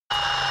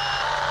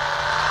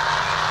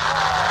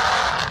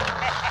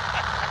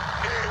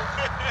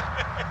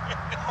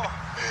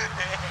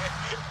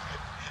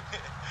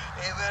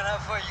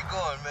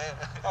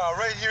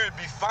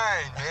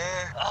fine,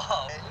 man.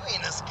 Oh, man, you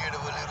ain't not scared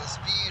of a little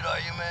speed, are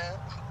you, man?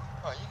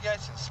 Oh, you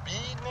got some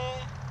speed, man?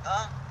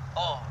 Huh?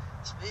 Oh,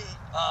 speed?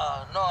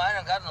 No, I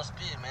ain't got no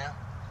speed, man.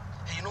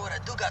 Hey, you know what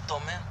I do got, though,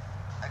 man?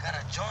 I got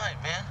a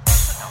joint, man.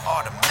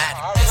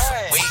 Automatic, All this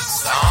right. a weed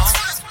song.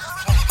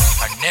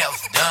 Her nails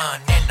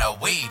done in a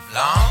weave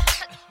long.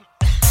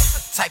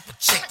 Type of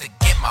chick to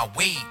get my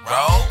weed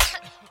roll.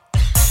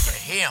 You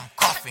hear him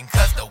coughing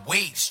cause the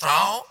weed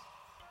strong.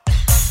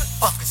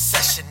 Fuck a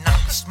session, I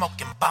be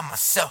smoking by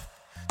myself.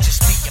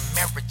 Just me and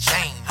Mary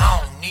Jane,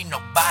 I don't need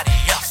nobody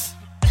else.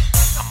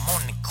 I'm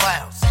on the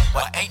clouds,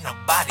 but ain't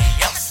nobody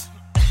else.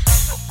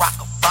 Barack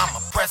Obama,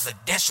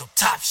 presidential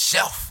top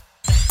shelf.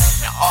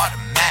 Now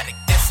automatic,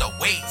 this a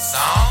weed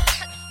song.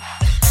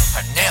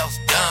 Her nails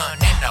done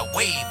in a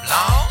weave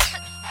long.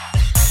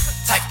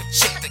 Type of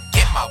chick to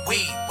get my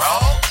weed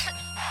roll.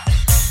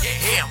 You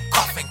hear him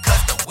coughing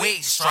cause the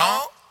weed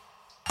strong.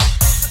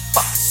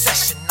 Fuck a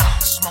session, I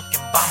be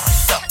smoking by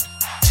myself.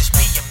 Just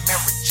me and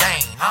Mary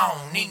Jane, I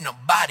don't need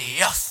nobody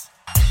else.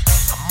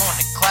 I'm on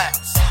the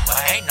clouds, but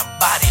ain't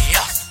nobody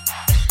else.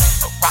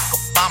 Barack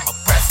Obama,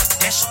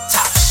 presidential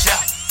top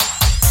shelf.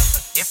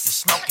 If you're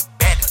smoking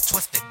better,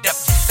 twist it up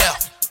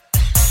yourself.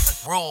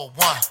 Rule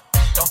 1,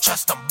 don't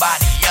trust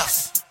nobody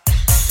else.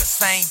 The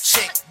same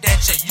chick that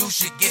you use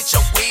should get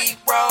your weed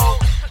roll.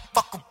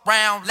 Fuck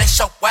around, let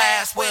your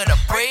ass with a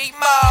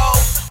primo.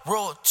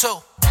 Rule 2,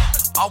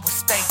 always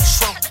stay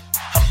true.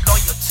 I'm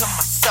loyal to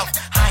myself,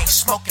 I ain't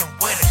smoking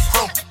with a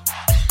crew.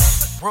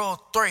 Rule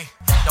 3,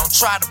 don't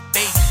try to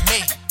be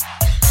me.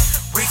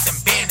 Reason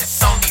being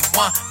it's only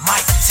one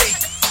Mike T.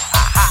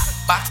 I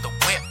hotbox the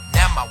whip,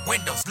 now my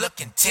windows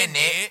looking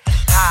tinted.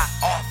 High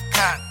off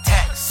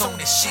contact, soon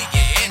as she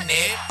get in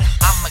it.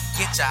 I'ma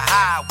get you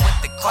high with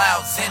the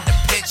clouds and the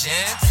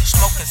pigeons.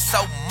 Smoking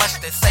so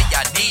much they say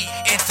I need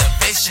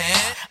intervention.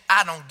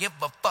 I don't give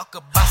a fuck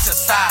about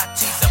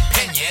society's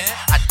opinion.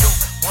 I do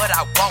what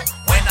I want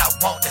when I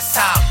want, that's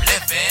how I'm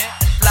living.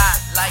 Fly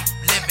life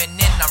living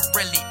and I'm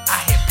really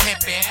out here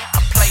pimping. I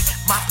play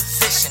my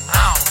position,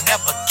 I don't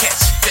never catch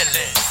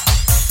feelings.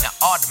 Now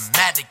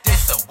automatic,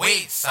 this a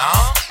weed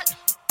song.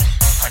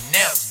 Her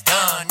nails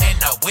done in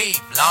a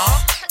weave long.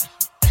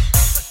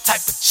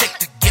 Type of chick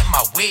to get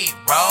my weed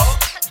roll.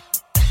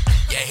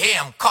 You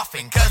hear him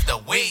coughing cause the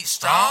weed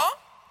strong.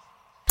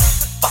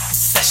 Fuck a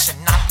session,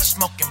 I be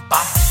smoking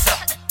by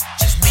myself.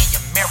 Just me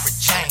and Mary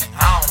Jane,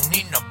 I don't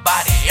need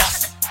nobody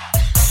else.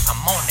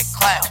 I'm on the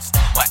clouds,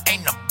 but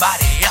ain't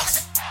nobody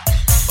else.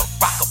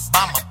 Barack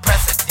Obama,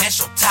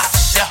 presidential top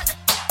shelf.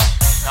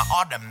 Now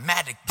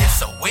automatic,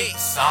 this a weed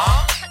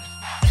song.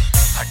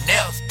 Her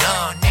nails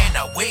done in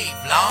a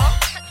weave long.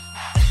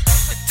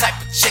 The type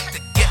of chick to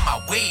get my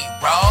weed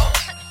roll.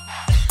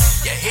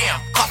 You hear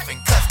him coughing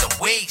cause the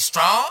weed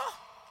strong.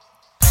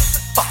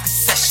 Fuck a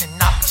session,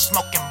 I be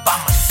smoking by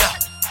myself.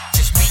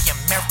 Just me and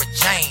Mary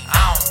Jane,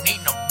 I don't need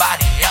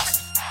nobody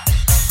else.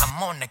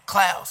 I'm on the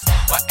clouds,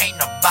 but ain't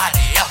nobody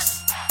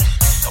else.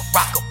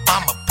 Barack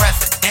Obama,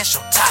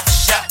 presidential top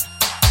shelf.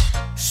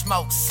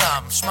 Smoke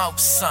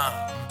some,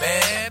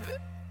 baby.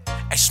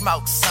 Hey,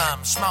 smoke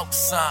some,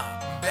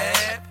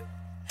 baby.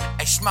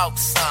 Hey, smoke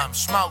some,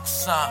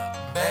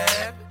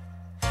 baby.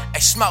 Hey,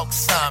 smoke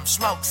some,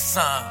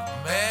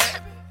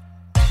 baby.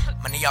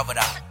 Money over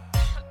there.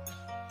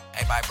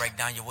 Everybody break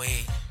down your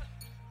weed.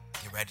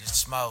 You ready to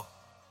smoke?